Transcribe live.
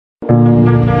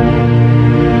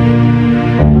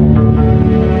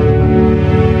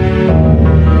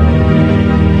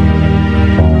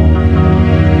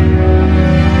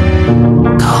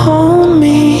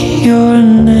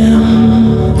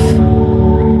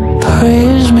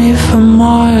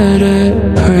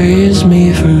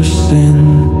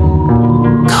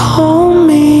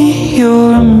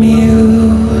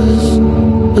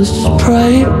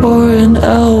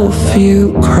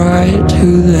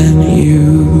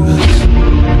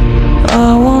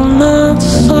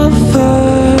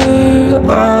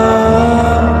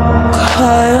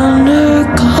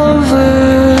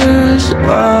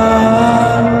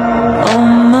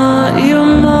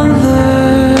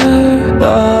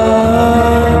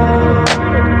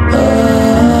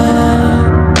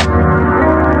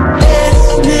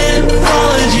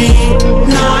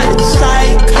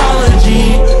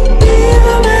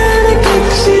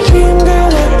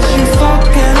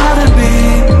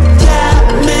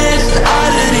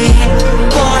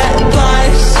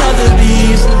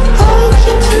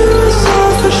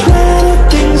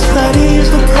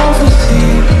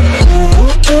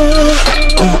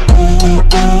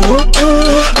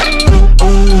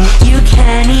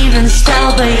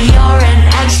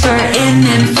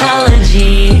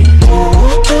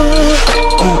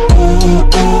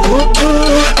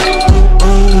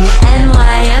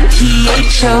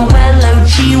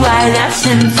That's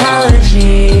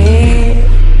Nymphology.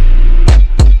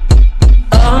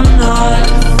 I'm not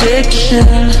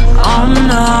fiction, I'm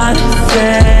not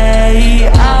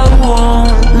fake. I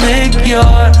won't lick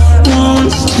your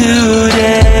wounds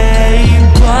today,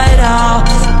 but I'll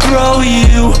throw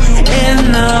you in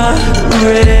the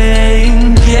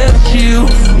ring, gift you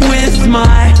with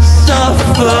my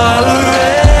suffering.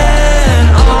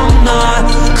 I'm not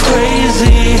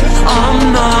crazy, I'm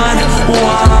not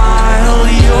wild,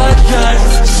 you're just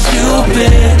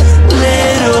stupid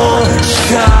little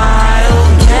child.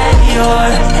 Get your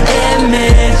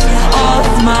image off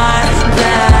my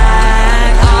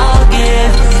back, I'll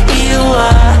give you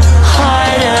a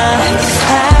heart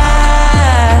attack.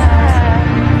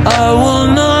 I will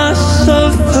not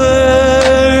suffer,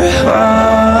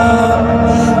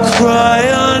 cry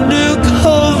under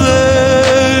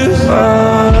covers.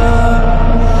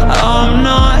 I'm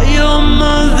not your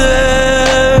mother.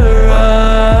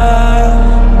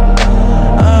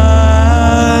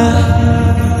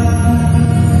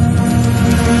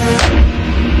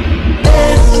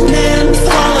 It's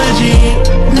Nymphology,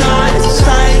 not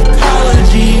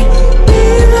psychology. Be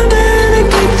the manic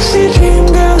pixie dream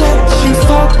girl that you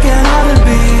fucking ought to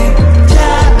be.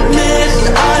 That missed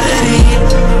oddity,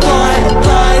 bought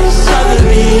by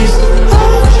Sotheby's.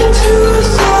 Auction to a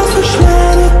selfish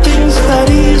man who thinks that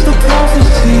he's the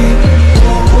prophecy.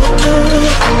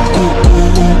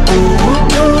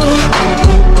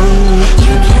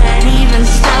 You can't even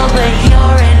spell, but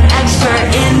you're an expert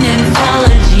in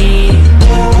nymphology.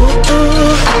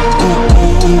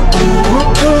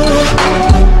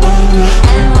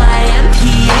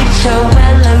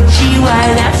 Nymphology,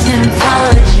 that's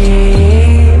Nymphology.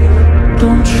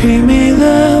 Don't treat me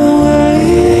that way,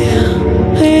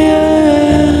 yeah.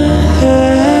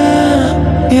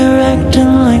 You're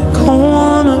acting like I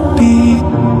wanna be.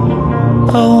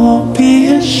 I won't be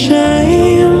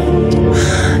ashamed,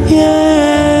 yeah,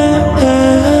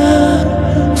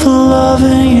 for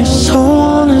loving you so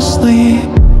honestly.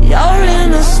 You're in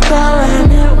a spell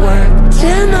and it worked,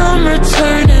 and I'm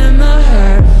returning the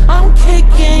hurt. I'm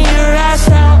kicking your ass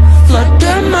out,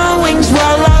 flutter my wings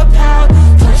while I pout.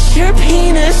 Push your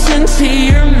penis into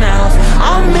your mouth,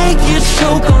 I'll make you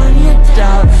choke on your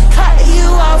doubt. Cut you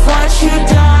off, watch you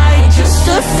die, just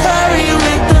a fairy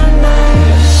with the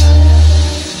knives.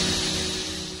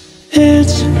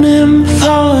 It's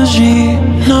Nymphology,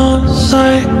 not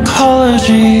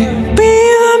psychology. Be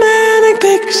the manic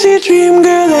pixie dream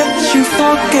girl that you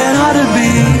fucking ought to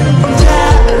be.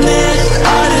 That missed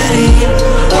oddity,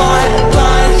 bought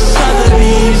by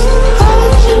Sotheby's.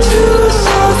 Auction to a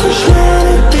selfish man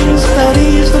who thinks that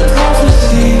he's the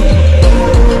prophecy.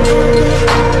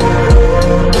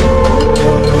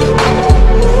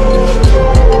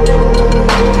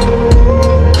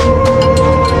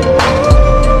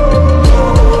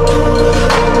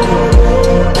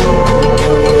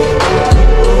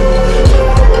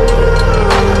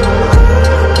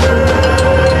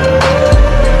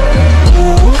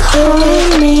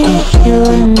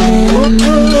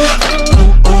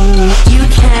 You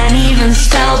can't even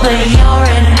spell, but you're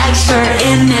an expert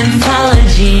in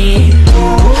nymphology.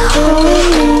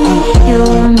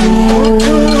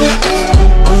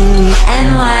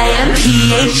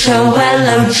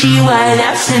 Nymphology,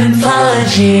 that's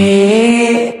Nymphology.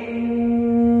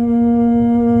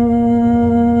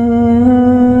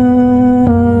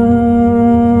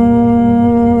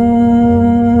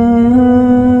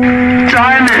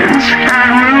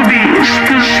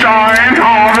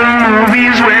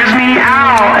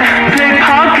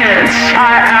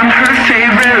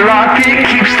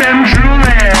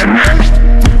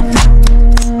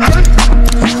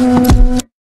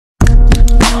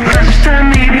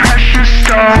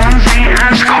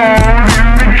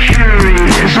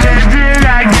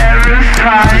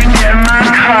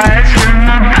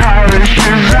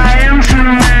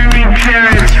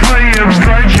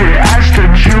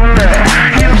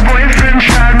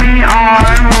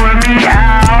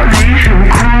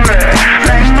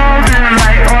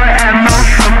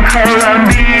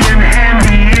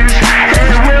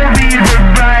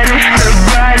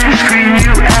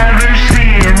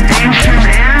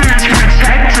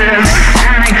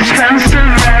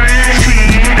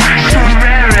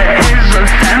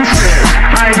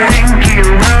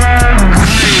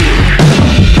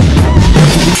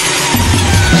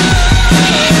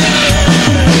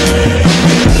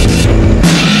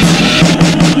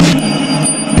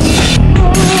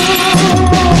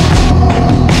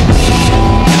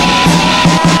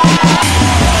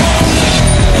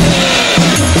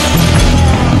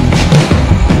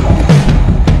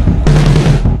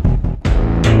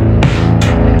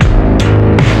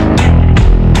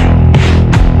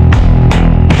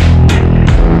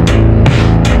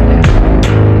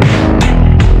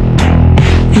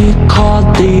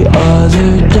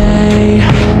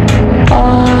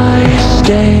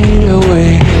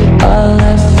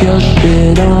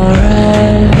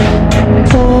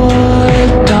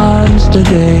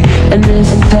 yesterday, and it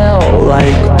felt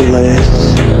like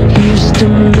bliss. Used to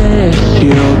miss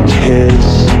your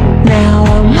kiss. Now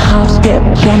I'm house skip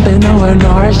jumping over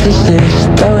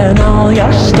narcissists, throwing all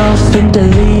your stuff into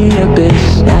the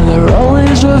abyss. Now the role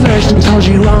is reversed and told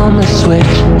you I'm a switch.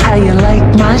 How you like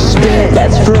my spit?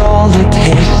 That's for all the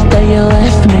kiss that you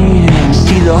left me in.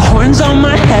 See the horns on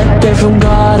my head, they're from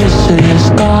goddesses,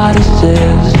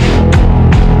 goddesses.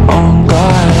 On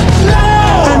God,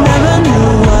 I never knew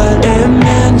what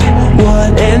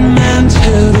it meant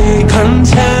to be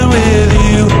content with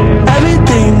you.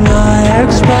 Everything I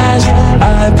expressed,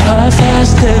 I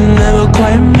professed and never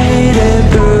quite made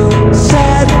it through.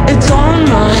 Said it's on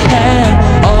my head,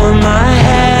 on my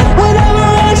head. Whenever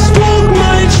I spoke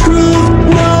my truth,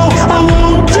 no, I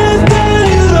won't defend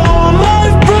you to all my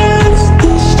friends.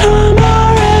 This time I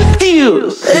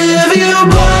refuse. If you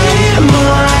bite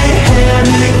my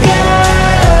hand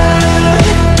again,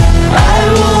 I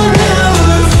will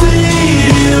never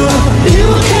feed you. You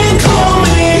can call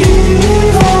me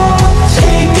evil,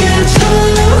 take it to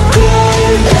the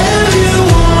grave. If you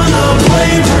wanna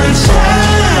play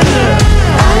pretend,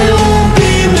 I won't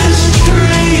be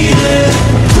mistreated.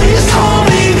 Please call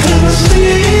me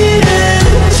conceited.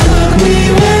 Took me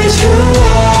way too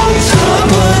long to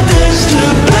put this to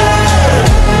bed.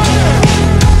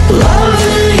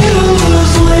 Loving you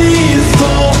was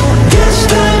lethal. Guess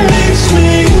that makes me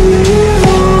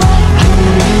evil.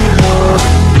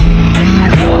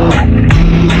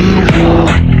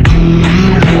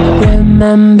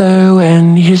 Remember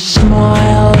when you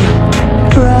smiled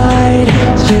right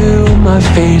to my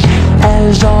face,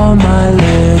 as all my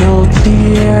little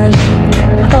tears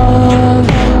of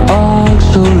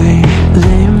oxalate,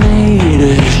 they made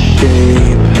a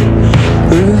shape,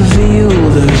 reveal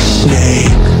the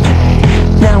snake.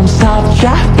 Now I'm stop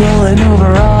jack rolling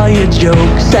over all your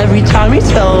jokes. Every time you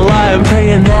tell a lie, I'm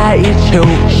praying that you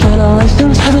choke. Should've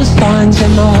listened to the signs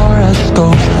and the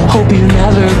horoscopes. Hope you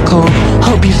never cope,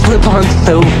 hope you slip on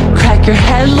soap. Crack your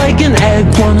head like an egg,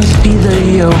 wanna see the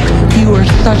yolk. You were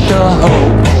such a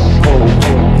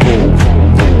hope.